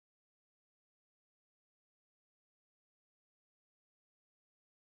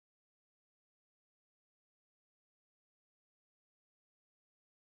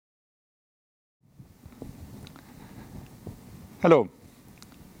Hello,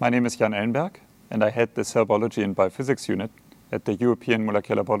 my name is Jan Ellenberg, and I head the Cell Biology and Biophysics unit at the European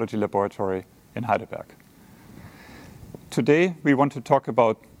Molecular Biology Laboratory in Heidelberg. Today, we want to talk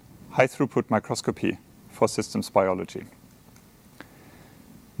about high-throughput microscopy for systems biology.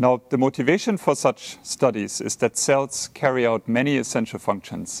 Now, the motivation for such studies is that cells carry out many essential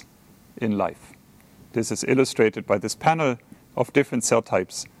functions in life. This is illustrated by this panel of different cell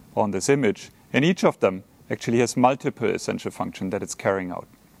types on this image, and each of them actually has multiple essential functions that it's carrying out.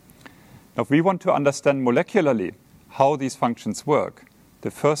 Now, if we want to understand molecularly how these functions work,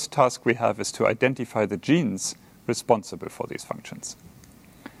 the first task we have is to identify the genes responsible for these functions.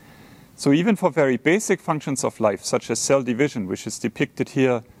 So even for very basic functions of life, such as cell division, which is depicted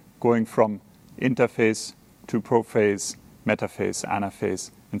here going from interphase to prophase, metaphase,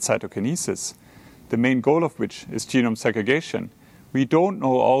 anaphase, and cytokinesis, the main goal of which is genome segregation, we don't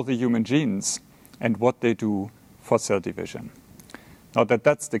know all the human genes and what they do for cell division. Now that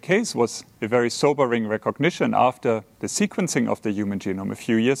that's the case was a very sobering recognition after the sequencing of the human genome a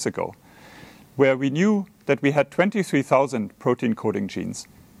few years ago, where we knew that we had 23,000 protein coding genes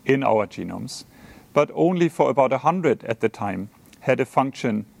in our genomes, but only for about 100 at the time had a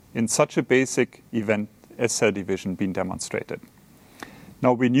function in such a basic event as cell division being demonstrated.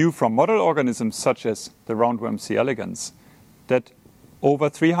 Now we knew from model organisms such as the roundworm C. elegans that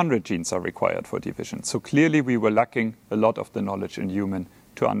over 300 genes are required for division. So clearly we were lacking a lot of the knowledge in human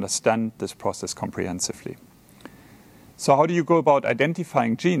to understand this process comprehensively. So how do you go about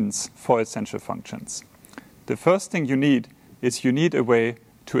identifying genes for essential functions? The first thing you need is you need a way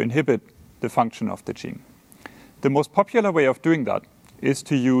to inhibit the function of the gene. The most popular way of doing that is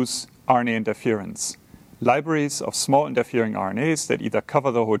to use RNA interference, libraries of small interfering RNAs that either cover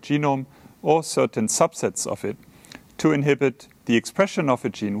the whole genome or certain subsets of it to inhibit the expression of a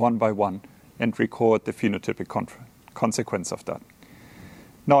gene one by one and record the phenotypic consequence of that.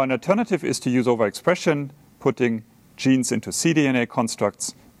 Now, an alternative is to use overexpression, putting genes into cDNA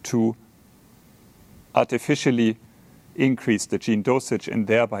constructs to artificially increase the gene dosage and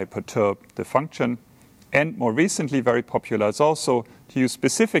thereby perturb the function. And more recently, very popular is also to use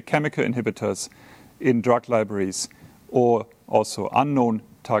specific chemical inhibitors in drug libraries or also unknown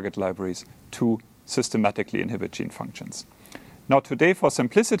target libraries to systematically inhibit gene functions. Now today, for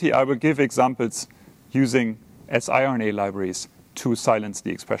simplicity, I will give examples using siRNA libraries to silence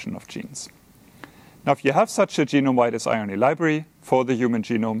the expression of genes. Now, if you have such a genome-wide siRNA library for the human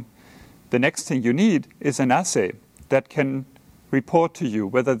genome, the next thing you need is an assay that can report to you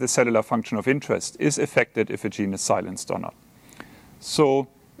whether the cellular function of interest is affected if a gene is silenced or not. So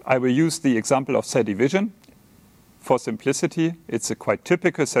I will use the example of cell division. For simplicity, it's a quite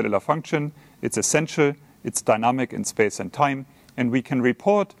typical cellular function. It's essential, it's dynamic in space and time, and we can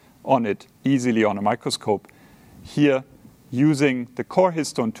report on it easily on a microscope here using the core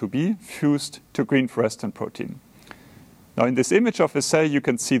histone 2b fused to green fluorescent protein. Now in this image of a cell, you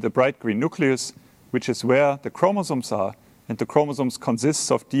can see the bright green nucleus, which is where the chromosomes are, and the chromosomes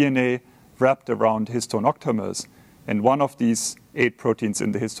consists of DNA wrapped around histone octamers, and one of these 8 proteins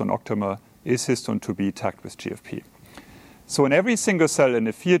in the histone octamer is histone 2b tagged with GFP. So in every single cell in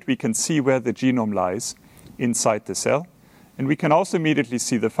the field, we can see where the genome lies inside the cell. And we can also immediately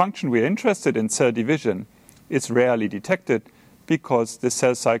see the function we are interested in, cell division, is rarely detected because the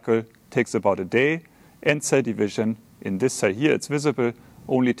cell cycle takes about a day, and cell division, in this cell here, it's visible,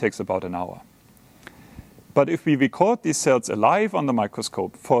 only takes about an hour. But if we record these cells alive on the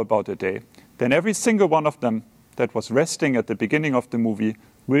microscope for about a day, then every single one of them that was resting at the beginning of the movie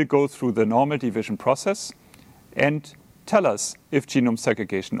will go through the normal division process and tell us if genome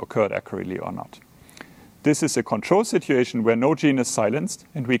segregation occurred accurately or not. This is a control situation where no gene is silenced,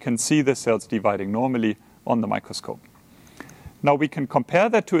 and we can see the cells dividing normally on the microscope. Now we can compare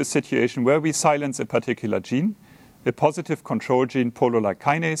that to a situation where we silence a particular gene, a positive control gene, polo-like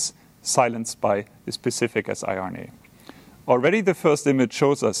kinase, silenced by a specific siRNA. Already the first image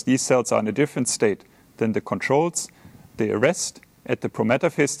shows us these cells are in a different state than the controls. They arrest at the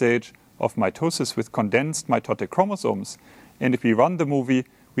prometaphase stage of mitosis with condensed mitotic chromosomes. And if we run the movie,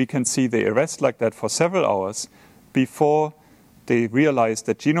 we can see they arrest like that for several hours before they realize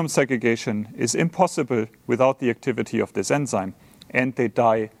that genome segregation is impossible without the activity of this enzyme, and they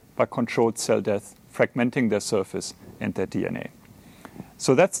die by controlled cell death, fragmenting their surface and their DNA.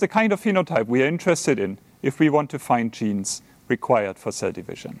 So that's the kind of phenotype we are interested in if we want to find genes required for cell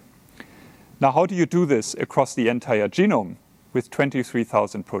division. Now, how do you do this across the entire genome with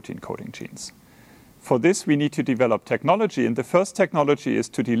 23,000 protein coding genes? For this, we need to develop technology, and the first technology is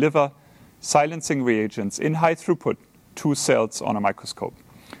to deliver silencing reagents in high throughput to cells on a microscope.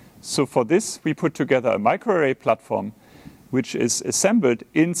 So for this, we put together a microarray platform which is assembled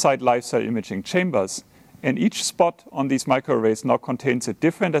inside live cell imaging chambers. And each spot on these microarrays now contains a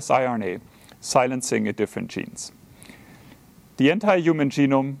different siRNA, silencing a different genes. The entire human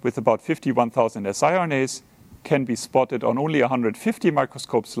genome, with about 51,000 siRNAs, can be spotted on only 150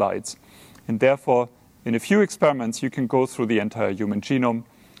 microscope slides. And therefore, in a few experiments, you can go through the entire human genome,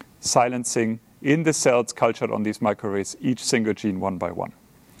 silencing in the cells cultured on these microarrays each single gene one by one.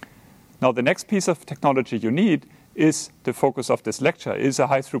 Now, the next piece of technology you need is the focus of this lecture, is a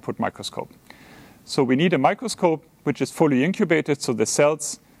high-throughput microscope. So we need a microscope which is fully incubated, so the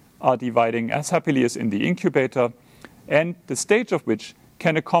cells are dividing as happily as in the incubator, and the stage of which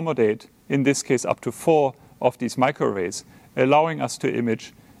can accommodate, in this case, up to 4 of these microarrays, allowing us to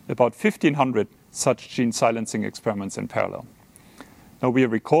image about 1,500 such gene silencing experiments in parallel. Now, we are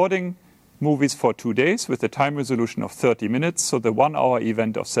recording movies for 2 days with a time resolution of 30 minutes, so the 1-hour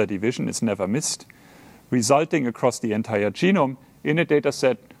event of cell division is never missed, resulting across the entire genome in a data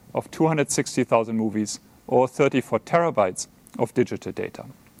set of 260,000 movies or 34 terabytes of digital data.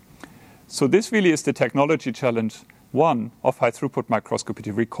 So this really is the technology challenge 1 of high-throughput microscopy,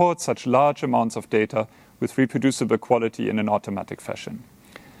 to record such large amounts of data with reproducible quality in an automatic fashion.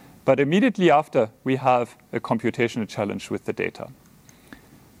 But immediately after, we have a computational challenge with the data.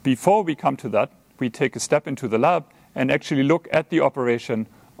 Before we come to that, we take a step into the lab and actually look at the operation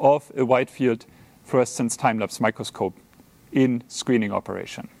of a wide field fluorescence time-lapse microscope in screening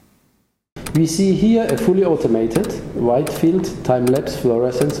operation. We see here a fully automated wide field time-lapse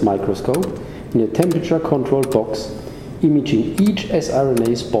fluorescence microscope in a temperature-controlled box, imaging each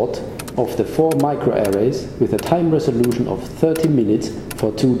siRNA spot of the 4 microarrays with a time resolution of 30 minutes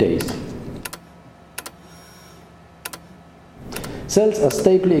for 2 days. Cells are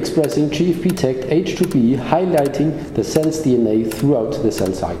stably expressing GFP-tagged H2B, highlighting the cell's DNA throughout the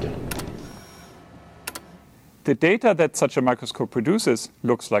cell cycle. The data that such a microscope produces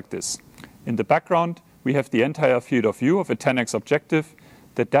looks like this. In the background, we have the entire field of view of a 10x objective.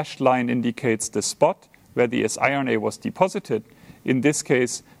 The dashed line indicates the spot where the siRNA was deposited, in this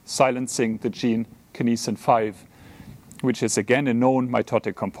case, silencing the gene kinesin 5, which is again a known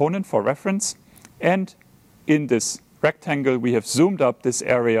mitotic component for reference. And in this rectangle, we have zoomed up this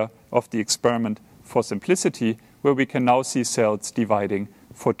area of the experiment for simplicity, where we can now see cells dividing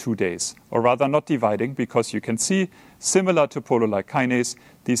for 2 days, or rather not dividing, because you can see, similar to polo-like kinase,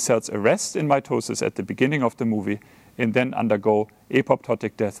 these cells arrest in mitosis at the beginning of the movie and then undergo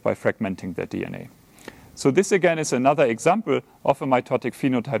apoptotic death by fragmenting their DNA. So this again is another example of a mitotic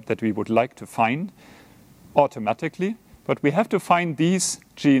phenotype that we would like to find automatically, but we have to find these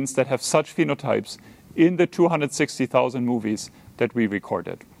genes that have such phenotypes in the 260,000 movies that we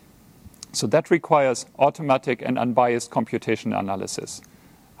recorded. So that requires automatic and unbiased computational analysis.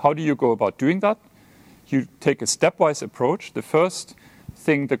 How do you go about doing that? You take a stepwise approach. The first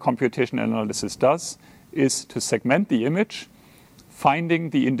thing the computational analysis does is to segment the image, finding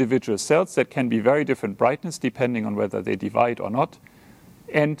the individual cells that can be very different brightness depending on whether they divide or not,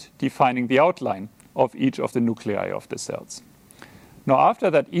 and defining the outline of each of the nuclei of the cells. Now, after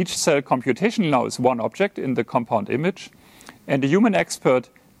that, each cell computationally now is one object in the compound image, and a human expert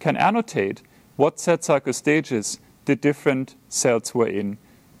can annotate what cell cycle stages the different cells were in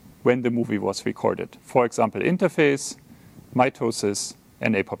when the movie was recorded. For example, interphase, mitosis,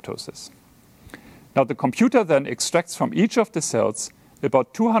 and apoptosis. Now, the computer then extracts from each of the cells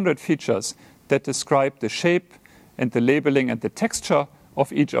about 200 features that describe the shape and the labeling and the texture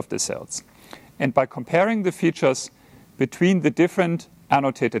of each of the cells. And by comparing the features between the different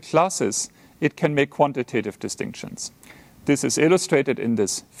annotated classes, it can make quantitative distinctions. This is illustrated in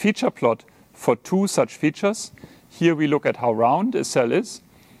this feature plot for 2 such features. Here we look at how round a cell is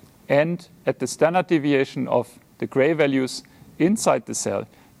and at the standard deviation of the gray values inside the cell,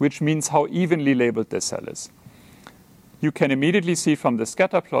 which means how evenly labeled the cell is. You can immediately see from the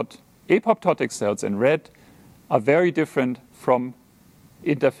scatter plot, apoptotic cells in red are very different from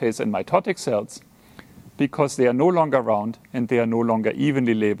interphase and mitotic cells because they are no longer round and they are no longer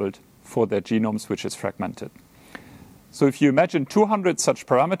evenly labeled for their genomes, which is fragmented. So if you imagine 200 such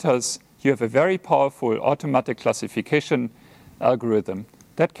parameters, you have a very powerful automatic classification algorithm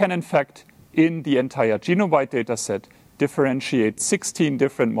that can, in fact, in the entire genome-wide data set, differentiate 16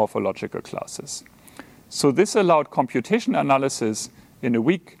 different morphological classes. So this allowed computation analysis in a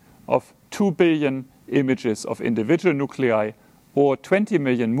week of 2 billion images of individual nuclei or 20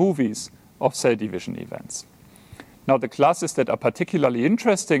 million movies of cell division events. Now, the classes that are particularly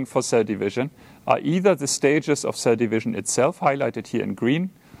interesting for cell division are either the stages of cell division itself, highlighted here in green,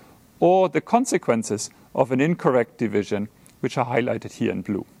 or the consequences of an incorrect division, which are highlighted here in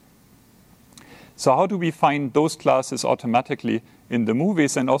blue. So how do we find those classes automatically in the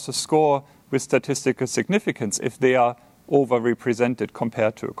movies and also score with statistical significance if they are overrepresented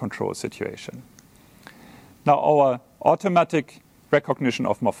compared to a control situation? Now, our automatic recognition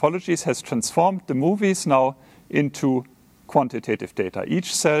of morphologies has transformed the movies now into quantitative data.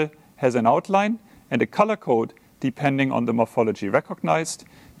 Each cell has an outline and a color code depending on the morphology recognized.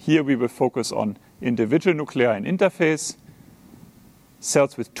 Here we will focus on individual nuclei in interface,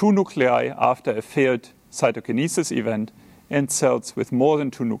 cells with 2 nuclei after a failed cytokinesis event, and cells with more than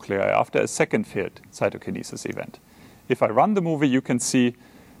 2 nuclei after a second failed cytokinesis event. If I run the movie, you can see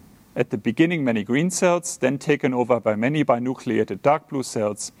at the beginning many green cells, then taken over by many binucleated dark blue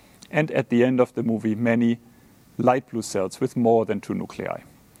cells, and at the end of the movie, many light blue cells with more than 2 nuclei.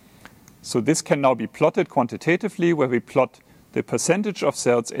 So this can now be plotted quantitatively, where we plot the percentage of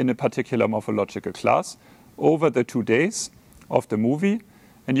cells in a particular morphological class over the 2 days of the movie.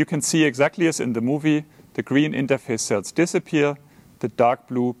 And you can see exactly as in the movie, the green interface cells disappear, the dark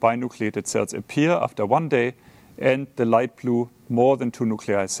blue binucleated cells appear after 1 day, and the light blue more than 2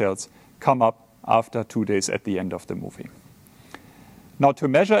 nuclei cells come up after 2 days at the end of the movie. Now, to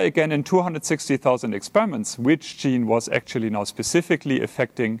measure again in 260,000 experiments which gene was actually now specifically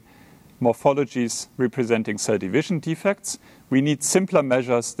affecting morphologies representing cell division defects, we need simpler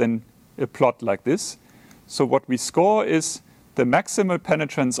measures than a plot like this. So what we score is the maximal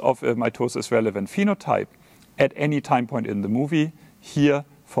penetrance of a mitosis-relevant phenotype at any time point in the movie, here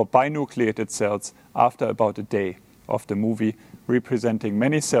for binucleated cells after about a day of the movie, representing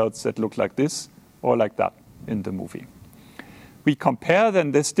many cells that look like this or like that in the movie. We compare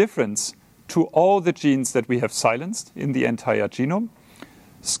then this difference to all the genes that we have silenced in the entire genome,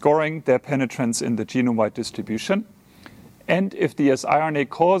 scoring their penetrance in the genome-wide distribution. And if the siRNA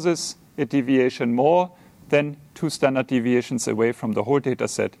causes a deviation more than 2 standard deviations away from the whole data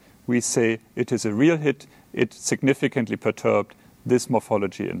set, we say it is a real hit. It significantly perturbed this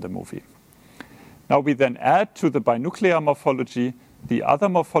morphology in the movie. Now we then add to the binuclear morphology the other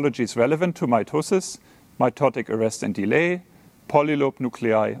morphologies relevant to mitosis, mitotic arrest and delay, polylobe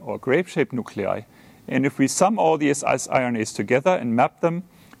nuclei, or grape-shaped nuclei. And if we sum all these siRNAs together and map them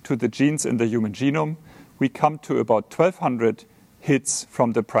to the genes in the human genome, we come to about 1,200 hits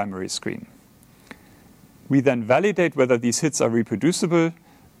from the primary screen. We then validate whether these hits are reproducible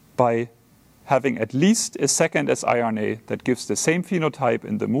by having at least a second siRNA that gives the same phenotype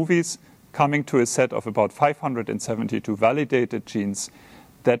in the movies, coming to a set of about 572 validated genes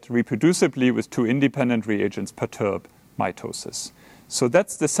that reproducibly with 2 independent reagents perturb mitosis. So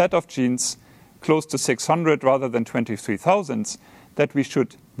that's the set of genes, close to 600 rather than 23,000, that we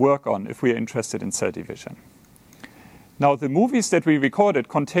should work on if we are interested in cell division. Now, the movies that we recorded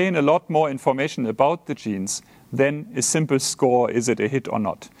contain a lot more information about the genes than a simple score, is it a hit or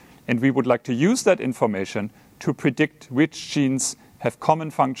not? And we would like to use that information to predict which genes have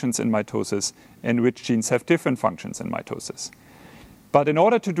common functions in mitosis and which genes have different functions in mitosis. But in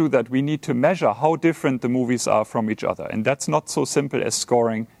order to do that, we need to measure how different the movies are from each other. And that's not so simple as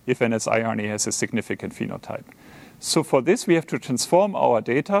scoring if an siRNA has a significant phenotype. So for this, we have to transform our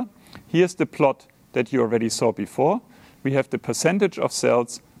data. Here's the plot that you already saw before. We have the percentage of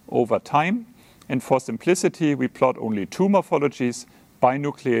cells over time. And for simplicity, we plot only 2 morphologies,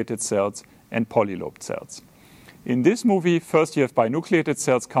 binucleated cells and polylobed cells. In this movie, first you have binucleated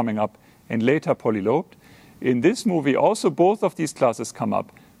cells coming up and later polylobed. In this movie, also both of these classes come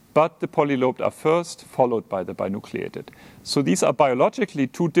up, but the polylobed are first, followed by the binucleated. So these are biologically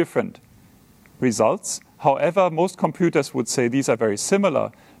 2 different results. However, most computers would say these are very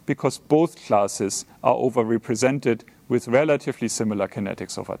similar because both classes are overrepresented with relatively similar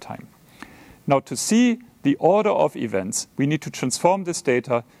kinetics over time. Now, to see the order of events, we need to transform this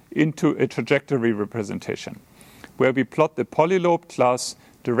data into a trajectory representation, where we plot the polylobed class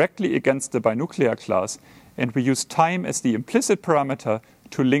directly against the binuclear class, and we use time as the implicit parameter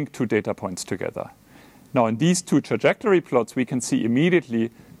to link 2 data points together. Now, in these 2 trajectory plots, we can see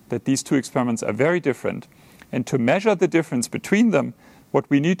immediately that these 2 experiments are very different. And to measure the difference between them, what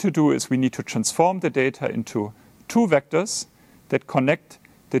we need to do is we need to transform the data into 2 vectors that connect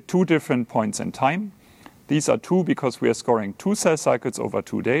the 2 different points in time. These are 2 because we are scoring 2 cell cycles over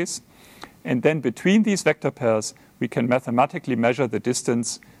 2 days. And then between these vector pairs, we can mathematically measure the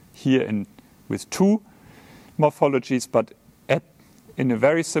distance here with 2 morphologies, but in a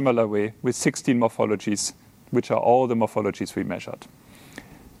very similar way with 16 morphologies, which are all the morphologies we measured.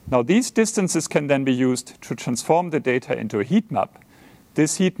 Now, these distances can then be used to transform the data into a heat map.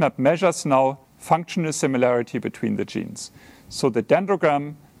 This heat map measures now functional similarity between the genes. So the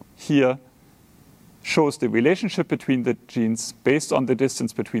dendrogram here shows the relationship between the genes based on the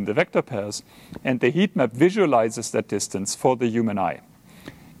distance between the vector pairs, and the heat map visualizes that distance for the human eye.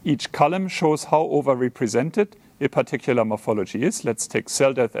 Each column shows how overrepresented a particular morphology is. Let's take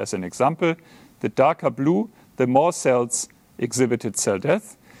cell death as an example. The darker blue, the more cells exhibited cell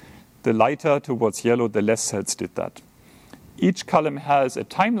death. The lighter towards yellow, the less cells did that. Each column has a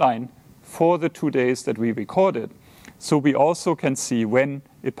timeline for the 2 days that we recorded, so we also can see when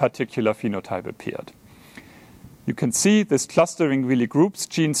a particular phenotype appeared. You can see this clustering really groups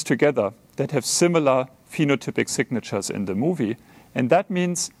genes together that have similar phenotypic signatures in the movie, and that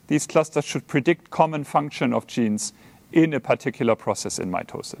means these clusters should predict common function of genes in a particular process in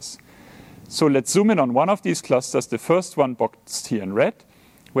mitosis. So let's zoom in on one of these clusters, the first one boxed here in red,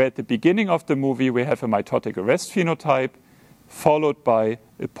 where at the beginning of the movie we have a mitotic arrest phenotype, followed by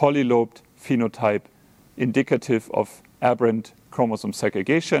a polylobed phenotype indicative of aberrant chromosome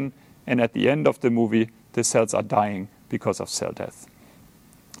segregation, and at the end of the movie the cells are dying because of cell death.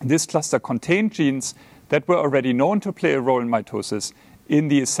 This cluster contained genes that were already known to play a role in mitosis in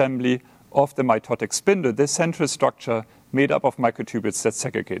the assembly of the mitotic spindle, this central structure made up of microtubules that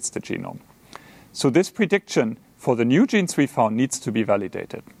segregates the genome. So this prediction for the new genes we found needs to be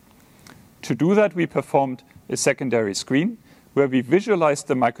validated. To do that, we performed a secondary screen where we visualized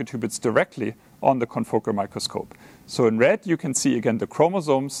the microtubules directly on the confocal microscope. So in red, you can see again the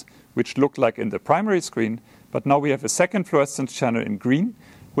chromosomes, which look like in the primary screen, but now we have a second fluorescence channel in green,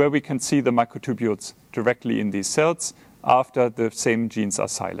 where we can see the microtubules directly in these cells after the same genes are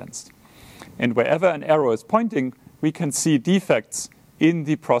silenced. And wherever an arrow is pointing, we can see defects in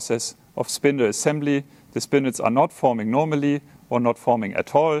the process of spindle assembly. The spindles are not forming normally or not forming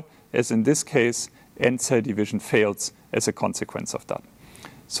at all, as in this case, end cell division fails as a consequence of that.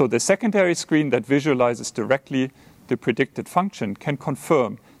 So the secondary screen that visualizes directly the predicted function can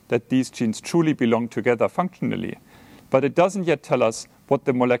confirm that these genes truly belong together functionally, but it doesn't yet tell us what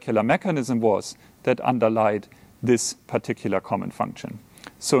the molecular mechanism was that underlied this particular common function.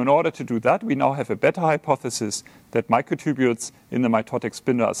 So in order to do that, we now have a better hypothesis that microtubules in the mitotic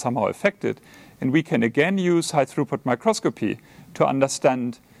spindle are somehow affected, and we can again use high-throughput microscopy to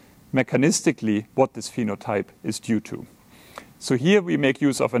understand mechanistically what this phenotype is due to. So here we make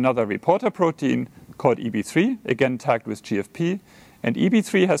use of another reporter protein called EB3, again tagged with GFP, and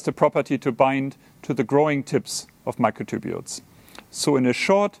EB3 has the property to bind to the growing tips of microtubules. So in a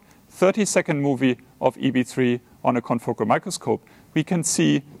short 30-second movie of EB3 on a confocal microscope, we can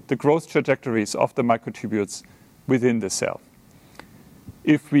see the growth trajectories of the microtubules within the cell.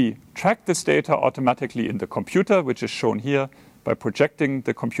 If we track this data automatically in the computer, which is shown here by projecting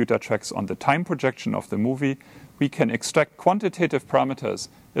the computer tracks on the time projection of the movie, we can extract quantitative parameters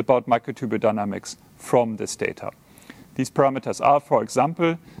about microtubule dynamics from this data. These parameters are, for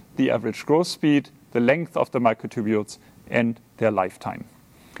example, the average growth speed, the length of the microtubules, and their lifetime.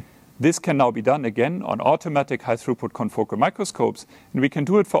 This can now be done again on automatic high-throughput confocal microscopes, and we can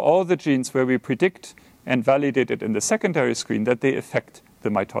do it for all the genes where we predict and validate it in the secondary screen that they affect the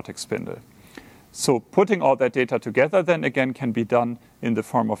mitotic spindle. So putting all that data together then again can be done in the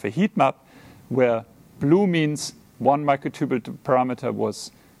form of a heat map, where blue means one microtubule parameter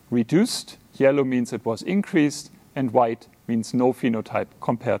was reduced, yellow means it was increased, and white means no phenotype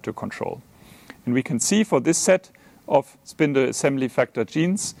compared to control. And we can see for this set of spindle assembly factor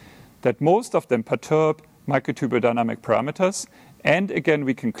genes that most of them perturb microtubule dynamic parameters, and again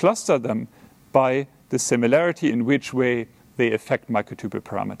we can cluster them by the similarity in which way they affect microtubule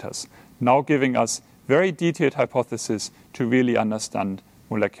parameters, now giving us very detailed hypothesis to really understand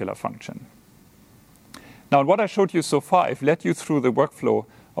molecular function. Now, in what I showed you so far, I've led you through the workflow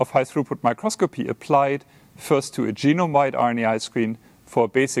of high-throughput microscopy applied first to a genome-wide RNAi screen for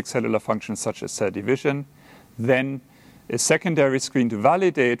basic cellular functions such as cell division, then a secondary screen to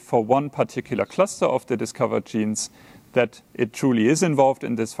validate for one particular cluster of the discovered genes that it truly is involved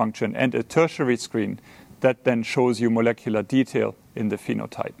in this function, and a tertiary screen that then shows you molecular detail in the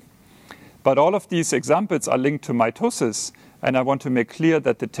phenotype. But all of these examples are linked to mitosis, and I want to make clear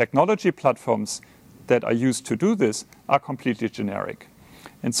that the technology platforms that are used to do this are completely generic.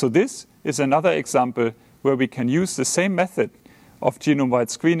 And so this is another example where we can use the same method of genome-wide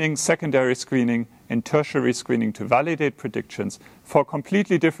screening, secondary screening, and tertiary screening to validate predictions for a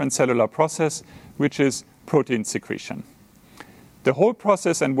completely different cellular process, which is protein secretion. The whole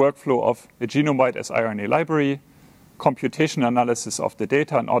process and workflow of a genome-wide siRNA library, computational analysis of the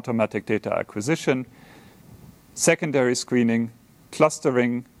data and automatic data acquisition, secondary screening,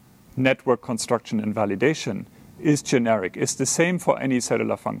 clustering, network construction and validation is generic. It's the same for any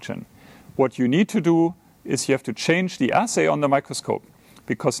cellular function. What you need to do is you have to change the assay on the microscope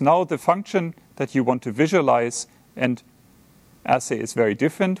because now the function that you want to visualize and assay is very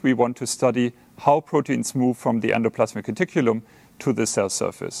different. We want to study how proteins move from the endoplasmic reticulum to the cell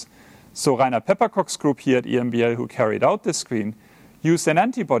surface. So Rainer Peppercock's group here at EMBL, who carried out this screen, used an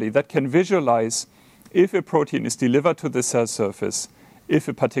antibody that can visualize if a protein is delivered to the cell surface, if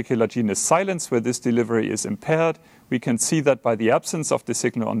a particular gene is silenced where this delivery is impaired. We can see that by the absence of the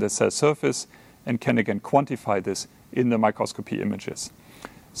signal on the cell surface and can again quantify this in the microscopy images.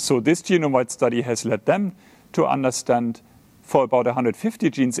 So this genome-wide study has led them to understand for about 150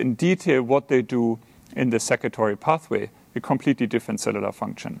 genes in detail what they do in the secretory pathway, a completely different cellular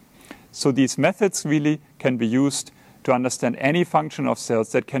function. So these methods really can be used to understand any function of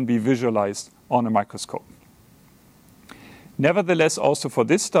cells that can be visualized on a microscope. Nevertheless, also for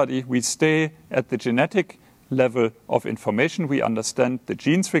this study, we stay at the genetic level of information. We understand the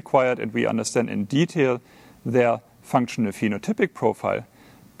genes required and we understand in detail their functional phenotypic profile.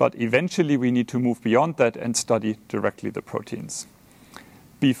 But eventually we need to move beyond that and study directly the proteins.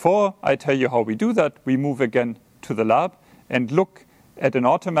 Before I tell you how we do that, we move again to the lab and look at an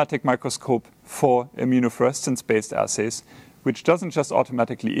automatic microscope for immunofluorescence-based assays, which doesn't just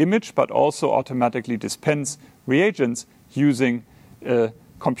automatically image, but also automatically dispense reagents using a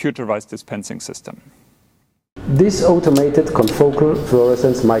computerized dispensing system. This automated confocal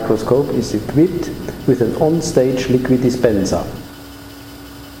fluorescence microscope is equipped with an on-stage liquid dispenser.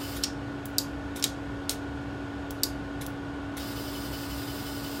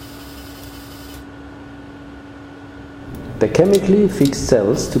 The chemically fixed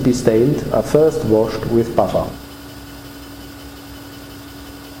cells to be stained are first washed with buffer.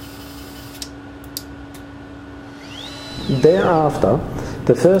 Thereafter,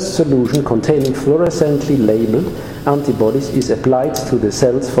 the first solution containing fluorescently labeled antibodies is applied to the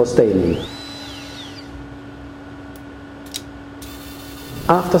cells for staining.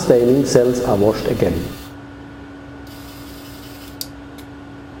 After staining, cells are washed again.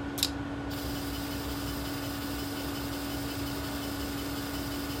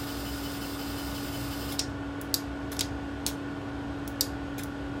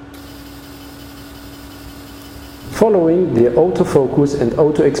 Following the autofocus and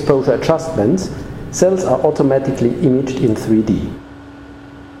auto-exposure adjustments, cells are automatically imaged in 3D.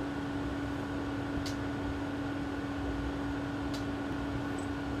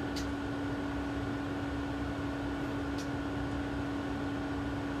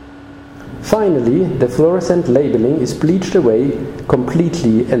 Finally, the fluorescent labeling is bleached away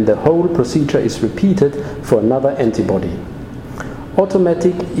completely and the whole procedure is repeated for another antibody.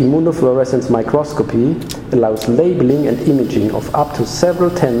 Automatic immunofluorescence microscopy allows labeling and imaging of up to several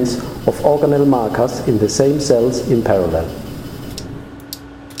tens of organelle markers in the same cells in parallel.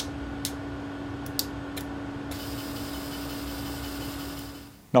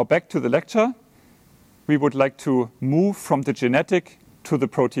 Now back to the lecture. We would like to move from the genetic to the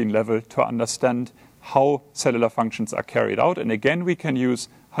protein level to understand how cellular functions are carried out. And again, we can use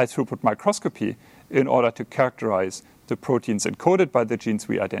high-throughput microscopy in order to characterize the proteins encoded by the genes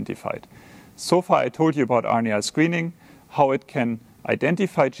we identified. So far I told you about RNAi screening, how it can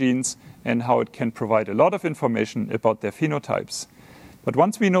identify genes and how it can provide a lot of information about their phenotypes. But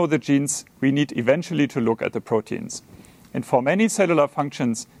once we know the genes, we need eventually to look at the proteins. And for many cellular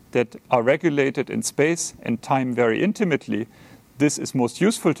functions that are regulated in space and time very intimately, this is most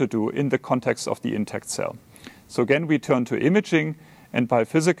useful to do in the context of the intact cell. So again, we turn to imaging and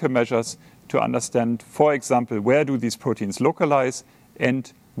biophysical measures to understand, for example, where do these proteins localize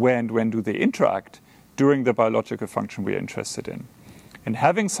and where and when do they interact during the biological function we are interested in. And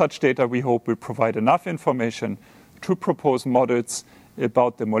having such data, we hope, will provide enough information to propose models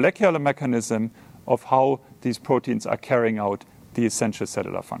about the molecular mechanism of how these proteins are carrying out the essential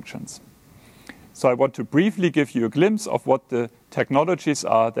cellular functions. So I want to briefly give you a glimpse of what the technologies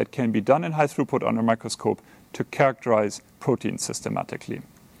are that can be done in high throughput on a microscope to characterize proteins systematically.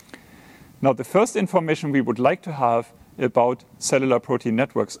 Now, the first information we would like to have about cellular protein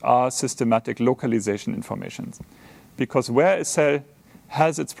networks are systematic localization information, because where a cell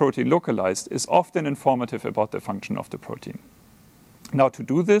has its protein localized is often informative about the function of the protein. Now, to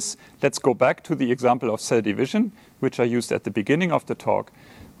do this, let's go back to the example of cell division, which I used at the beginning of the talk,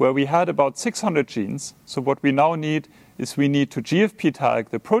 where we had about 600 genes. So what we now need is we need to GFP tag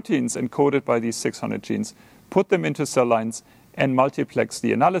the proteins encoded by these 600 genes, put them into cell lines, and multiplex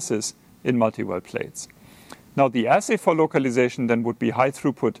the analysis in multi-well plates. Now, the assay for localization then would be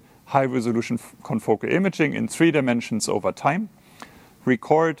high-throughput, high-resolution confocal imaging in 3 dimensions over time,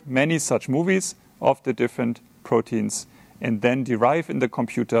 record many such movies of the different proteins, and then derive in the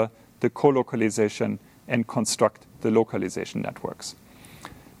computer the co-localization and construct the localization networks.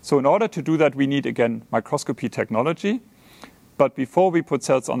 So in order to do that, we need, again, microscopy technology. But before we put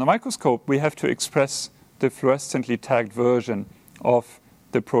cells on the microscope, we have to express the fluorescently tagged version of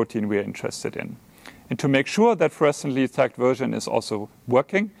the protein we are interested in. And to make sure that fluorescently tagged version is also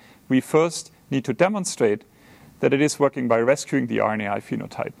working, we first need to demonstrate that it is working by rescuing the RNAi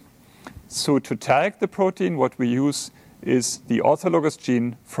phenotype. So to tag the protein, what we use is the orthologous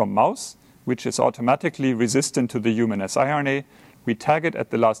gene from mouse, which is automatically resistant to the human siRNA. We tag it at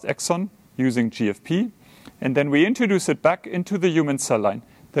the last exon using GFP, and then we introduce it back into the human cell line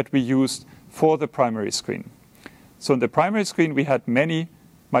that we used for the primary screen. So in the primary screen, we had many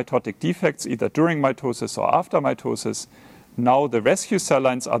mitotic defects, either during mitosis or after mitosis. Now the rescue cell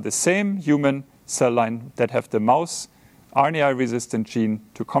lines are the same human cell line that have the mouse RNAi-resistant gene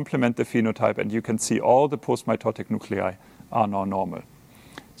to complement the phenotype, and you can see all the post-mitotic nuclei are now normal.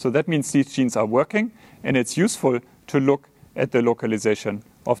 So that means these genes are working, and it's useful to look at the localization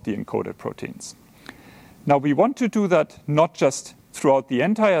of the encoded proteins. Now we want to do that not just throughout the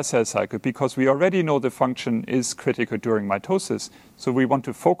entire cell cycle, because we already know the function is critical during mitosis, so we want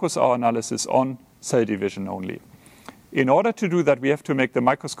to focus our analysis on cell division only. In order to do that, we have to make the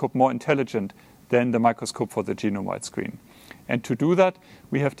microscope more intelligent than the microscope for the genome-wide screen. And to do that,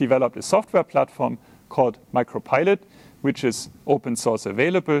 we have developed a software platform called MicroPilot, which is open source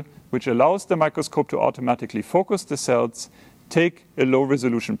available, which allows the microscope to automatically focus the cells, take a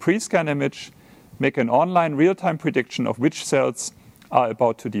low-resolution pre-scan image, make an online real-time prediction of which cells are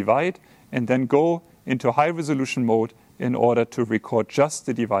about to divide, and then go into high-resolution mode in order to record just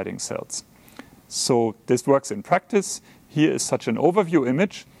the dividing cells. So this works in practice. Here is such an overview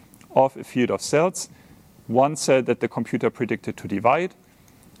image of a field of cells, one cell that the computer predicted to divide.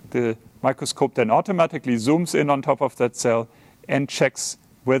 The microscope then automatically zooms in on top of that cell and checks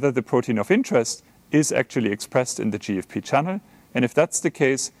whether the protein of interest is actually expressed in the GFP channel. And if that's the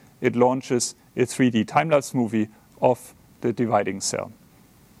case, it launches a 3D time-lapse movie of the dividing cell.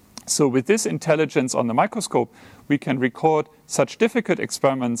 So with this intelligence on the microscope, we can record such difficult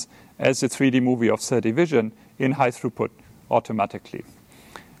experiments as a 3D movie of cell division in high throughput automatically.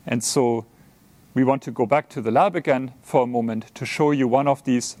 And so we want to go back to the lab again for a moment to show you one of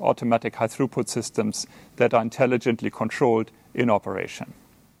these automatic high throughput systems that are intelligently controlled in operation.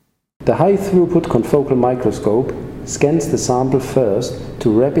 The high-throughput confocal microscope scans the sample first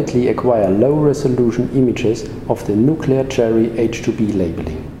to rapidly acquire low-resolution images of the nuclear cherry H2B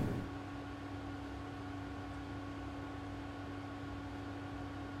labeling.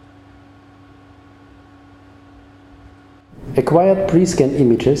 Acquired pre-scan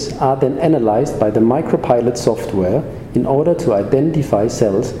images are then analyzed by the MicroPilot software in order to identify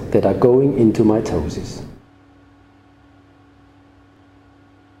cells that are going into mitosis.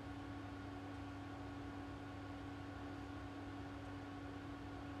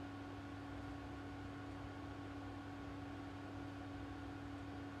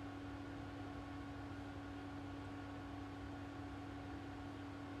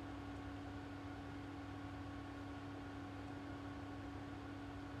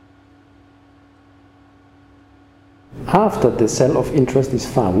 After the cell of interest is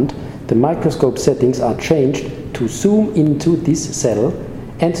found, the microscope settings are changed to zoom into this cell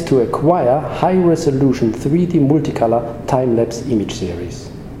and to acquire high-resolution 3D multicolor time-lapse image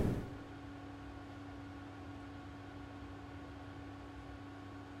series.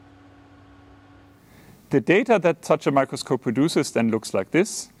 The data that such a microscope produces then looks like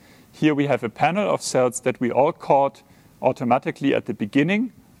this. Here we have a panel of cells that we all caught automatically at the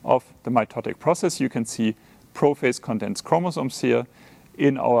beginning of the mitotic process. You can see prophase condensed chromosomes here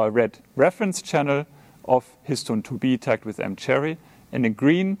in our red reference channel of histone 2b tagged with M-cherry. And in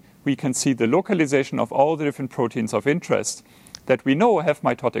green, we can see the localization of all the different proteins of interest that we know have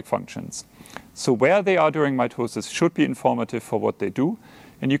mitotic functions. So where they are during mitosis should be informative for what they do.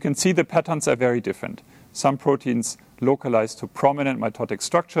 And you can see the patterns are very different. Some proteins localize to prominent mitotic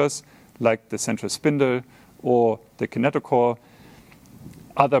structures, like the central spindle or the kinetochore.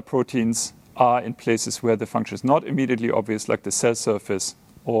 Other proteins are in places where the function is not immediately obvious, like the cell surface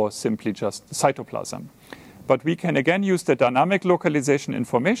or simply just the cytoplasm. But we can again use the dynamic localization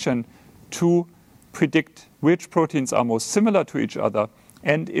information to predict which proteins are most similar to each other,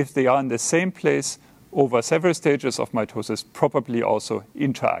 and if they are in the same place over several stages of mitosis, probably also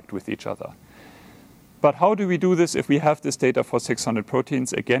interact with each other. But how do we do this if we have this data for 600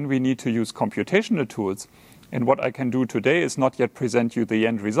 proteins? Again, we need to use computational tools. And what I can do today is not yet present you the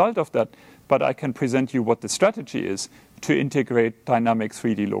end result of that, but I can present you what the strategy is to integrate dynamic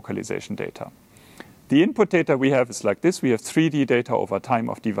 3D localization data. The input data we have is like this. We have 3D data over time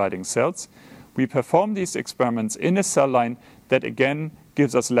of dividing cells. We perform these experiments in a cell line that again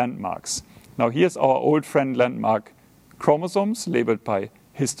gives us landmarks. Now here's our old friend landmark chromosomes labeled by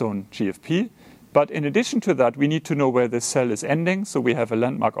histone GFP. But in addition to that, we need to know where the cell is ending. So we have a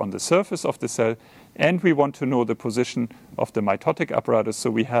landmark on the surface of the cell. And we want to know the position of the mitotic apparatus. So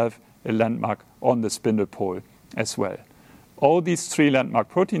we have a landmark on the spindle pole as well. All these three landmark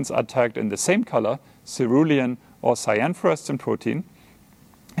proteins are tagged in the same color, cerulean or cyan fluorescent protein,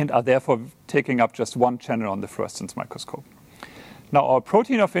 and are therefore taking up just one channel on the fluorescence microscope. Now our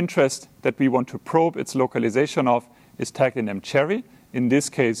protein of interest that we want to probe its localization of is tagged in M-cherry. In this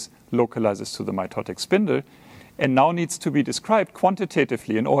case, localizes to the mitotic spindle, and now needs to be described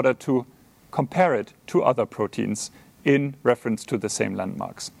quantitatively in order to compare it to other proteins in reference to the same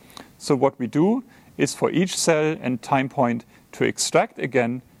landmarks. So what we do is for each cell and time point to extract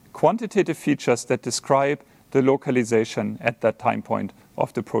again quantitative features that describe the localization at that time point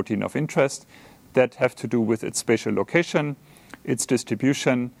of the protein of interest that have to do with its spatial location, its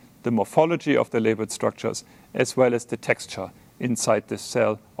distribution, the morphology of the labeled structures, as well as the texture inside the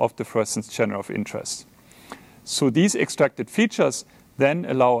cell of the fluorescence channel of interest. So these extracted features then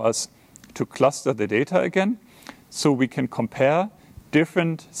allow us to cluster the data again, so we can compare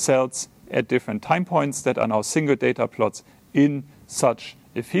different cells at different time points that are now single data plots in such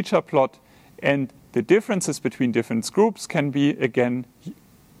a feature plot, and the differences between different groups can be again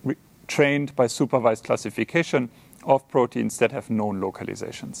trained by supervised classification of proteins that have known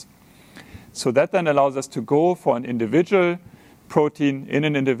localizations. So that then allows us to go for an individual protein in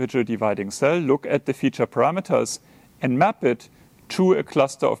an individual dividing cell, look at the feature parameters, and map it to a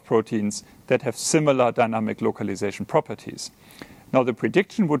cluster of proteins that have similar dynamic localization properties. Now the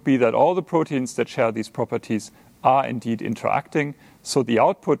prediction would be that all the proteins that share these properties are indeed interacting, so the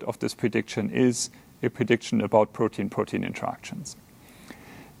output of this prediction is a prediction about protein-protein interactions.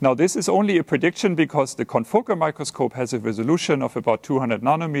 Now this is only a prediction because the confocal microscope has a resolution of about 200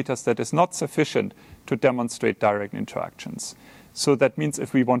 nanometers that is not sufficient to demonstrate direct interactions. So that means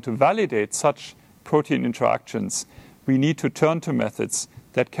if we want to validate such protein interactions, we need to turn to methods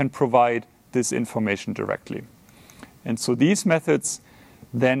that can provide this information directly. And so these methods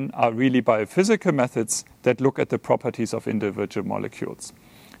then are really biophysical methods that look at the properties of individual molecules.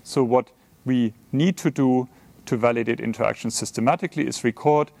 So what we need to do to validate interactions systematically is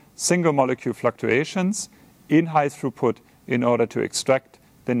record single molecule fluctuations in high throughput in order to extract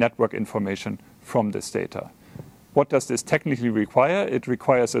the network information from this data. What does this technically require? It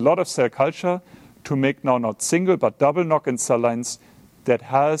requires a lot of cell culture to make now not single but double knock-in cell lines that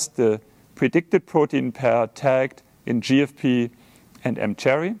has the predicted protein pair tagged in GFP and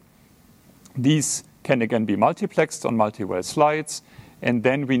M-cherry. These can again be multiplexed on multi-well slides, and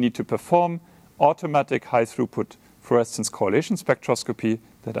then we need to perform automatic high-throughput fluorescence correlation spectroscopy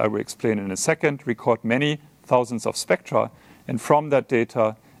that I will explain in a second, record many thousands of spectra, and from that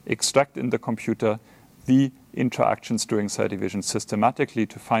data extract in the computer the interactions during cell division systematically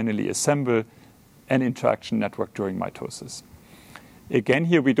to finally assemble an interaction network during mitosis. Again,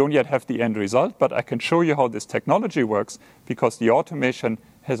 here we don't yet have the end result, but I can show you how this technology works because the automation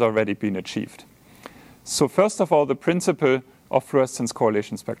has already been achieved. So first of all, the principle of fluorescence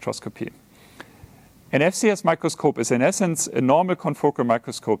correlation spectroscopy. An FCS microscope is in essence a normal confocal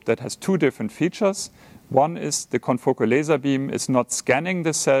microscope that has two different features. One is the confocal laser beam is not scanning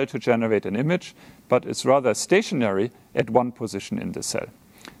the cell to generate an image, but is rather stationary at one position in the cell.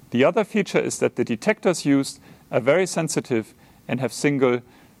 The other feature is that the detectors used are very sensitive and have single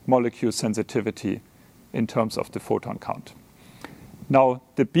molecule sensitivity in terms of the photon count. Now,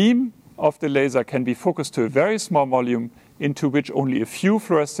 the beam of the laser can be focused to a very small volume into which only a few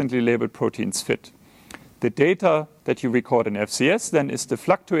fluorescently labeled proteins fit. The data that you record in FCS then is the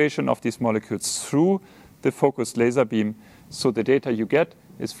fluctuation of these molecules through the focused laser beam. So the data you get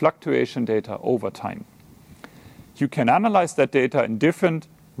is fluctuation data over time. You can analyze that data in different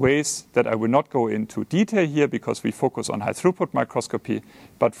ways that I will not go into detail here because we focus on high-throughput microscopy.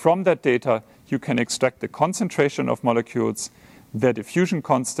 But from that data, you can extract the concentration of molecules, their diffusion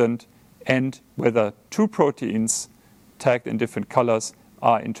constant, and whether two proteins tagged in different colors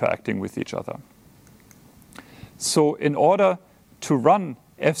are interacting with each other. So in order to run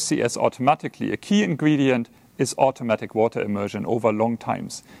FCS automatically, a key ingredient is automatic water immersion over long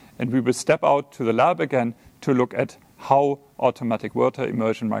times. And we will step out to the lab again to look at how automatic water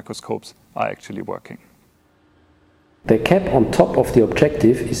immersion microscopes are actually working. The cap on top of the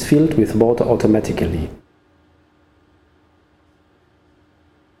objective is filled with water automatically.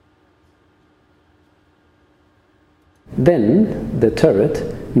 Then the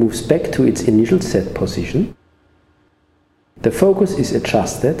turret moves back to its initial set position. The focus is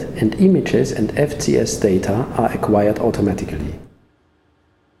adjusted and images and FCS data are acquired automatically.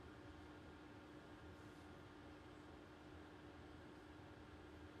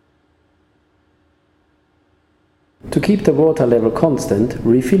 keep the water level constant,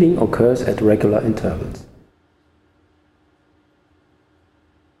 refilling occurs at regular intervals.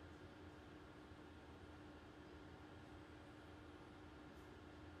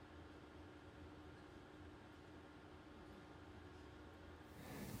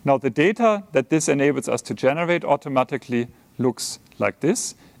 Now the data that this enables us to generate automatically looks like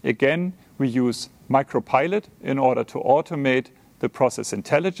this. Again, we use micropilot in order to automate the process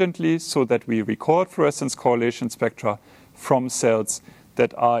intelligently so that we record fluorescence correlation spectra from cells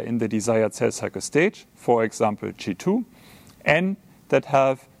that are in the desired cell cycle stage, for example G2, and that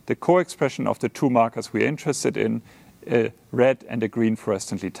have the co-expression of the two markers we are interested in, a red and a green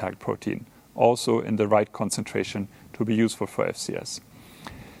fluorescently tagged protein, also in the right concentration to be useful for FCS.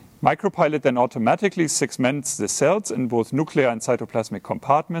 Micropilot then automatically segments the cells in both nuclear and cytoplasmic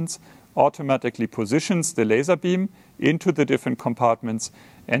compartments, automatically positions the laser beam into the different compartments,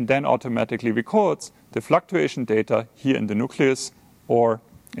 and then automatically records the fluctuation data here in the nucleus or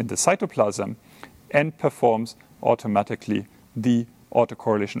in the cytoplasm, and performs automatically the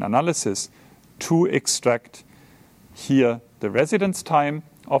autocorrelation analysis to extract here the residence time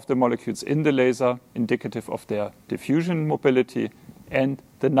of the molecules in the laser, indicative of their diffusion mobility, and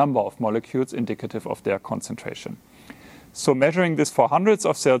the number of molecules indicative of their concentration. So measuring this for hundreds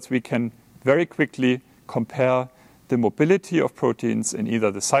of cells, we can very quickly compare the mobility of proteins in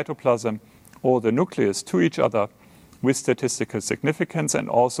either the cytoplasm or the nucleus to each other with statistical significance, and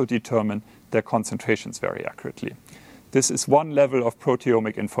also determine their concentrations very accurately. This is one level of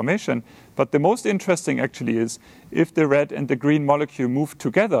proteomic information, but the most interesting actually is if the red and the green molecule move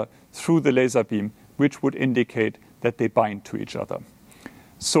together through the laser beam, which would indicate that they bind to each other.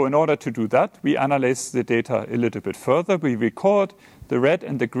 So in order to do that, we analyze the data a little bit further. We record the red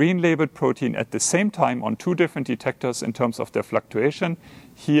and the green labeled protein at the same time on two different detectors in terms of their fluctuation.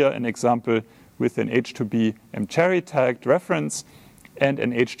 Here an example with an H2B mCherry tagged reference and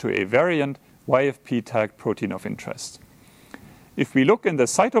an H2A variant YFP tagged protein of interest. If we look in the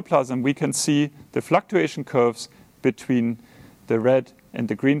cytoplasm, we can see the fluctuation curves between the red and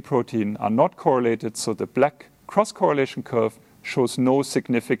the green protein are not correlated, so the black cross-correlation curve shows no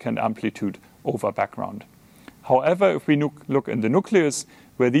significant amplitude over background. However, if we look in the nucleus,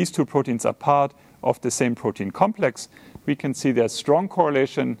 where these two proteins are part of the same protein complex, we can see there's strong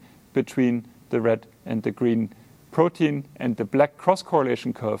correlation between the red and the green protein, and the black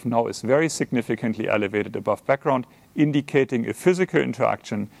cross-correlation curve now is very significantly elevated above background, indicating a physical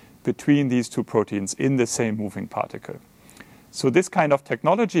interaction between these two proteins in the same moving particle. So this kind of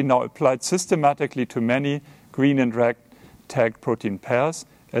technology, now applied systematically to many green and red tagged protein pairs,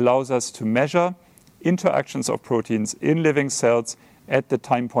 allows us to measure interactions of proteins in living cells at the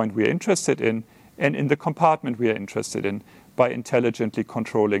time point we are interested in and in the compartment we are interested in by intelligently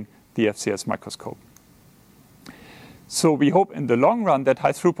controlling the FCS microscope. So we hope in the long run that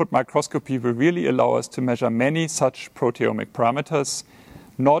high-throughput microscopy will really allow us to measure many such proteomic parameters,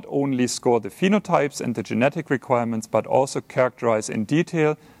 not only score the phenotypes and the genetic requirements, but also characterize in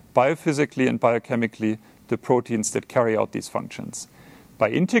detail, biophysically and biochemically, the proteins that carry out these functions. By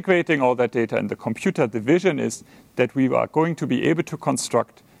integrating all that data in the computer, the vision is that we are going to be able to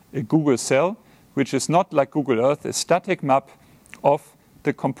construct a Google cell, which is not like Google Earth, a static map of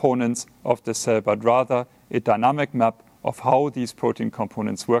the components of the cell, but rather a dynamic map of how these protein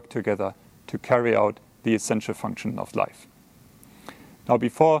components work together to carry out the essential function of life. Now,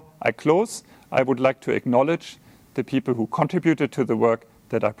 before I close, I would like to acknowledge the people who contributed to the work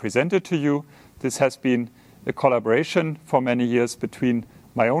that I presented to you. This has been a collaboration for many years between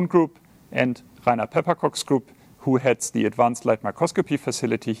my own group and Rainer Peppercock's group, who heads the Advanced Light Microscopy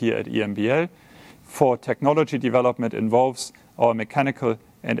facility here at EMBL. For technology development involves our mechanical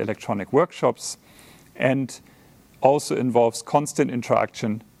and electronic workshops, and also involves constant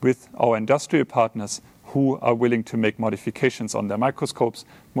interaction with our industrial partners who are willing to make modifications on their microscopes,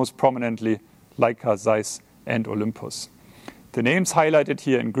 most prominently Leica, Zeiss, and Olympus. The names highlighted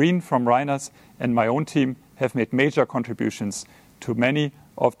here in green from Rainer's and my own team have made major contributions to many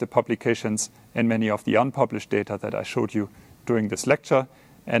of the publications and many of the unpublished data that I showed you during this lecture.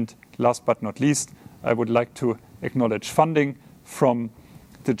 And last but not least, I would like to acknowledge funding from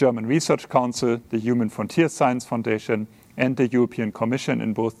the German Research Council, the Human Frontier Science Foundation, and the European Commission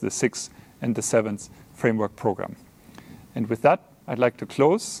in both the 6th and the 7th Framework Program. And with that, I'd like to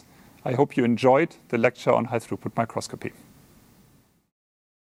close. I hope you enjoyed the lecture on high-throughput microscopy.